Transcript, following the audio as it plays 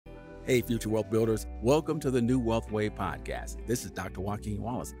Hey, Future Wealth Builders, welcome to the New Wealth Way podcast. This is Dr. Joaquin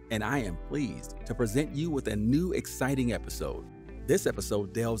Wallace, and I am pleased to present you with a new exciting episode. This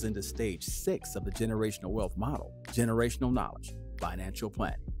episode delves into stage 6 of the generational wealth model, generational knowledge, financial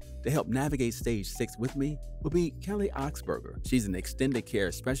planning. To help navigate stage 6 with me will be Kelly Augspurger. She's an extended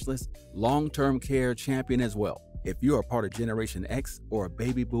care specialist, long-term care champion as well. If you're a part of Generation X or a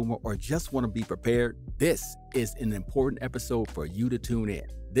baby boomer or just want to be prepared, this is an important episode for you to tune in.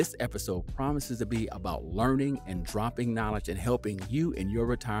 This episode promises to be about learning and dropping knowledge and helping you in your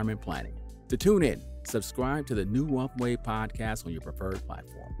retirement planning. To tune in, subscribe to the New Wealth Way podcast on your preferred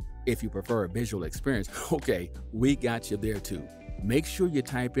platform. If you prefer a visual experience, okay, we got you there too. Make sure you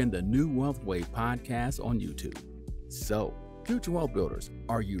type in the New Wealth Way podcast on YouTube. So, Future Wealth Builders,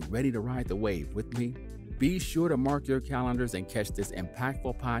 are you ready to ride the wave with me? Be sure to mark your calendars and catch this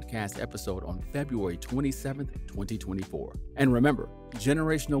impactful podcast episode on February 27th, 2024. And remember,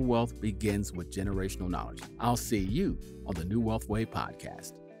 generational wealth begins with generational knowledge. I'll see you on the New Wealth Way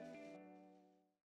podcast.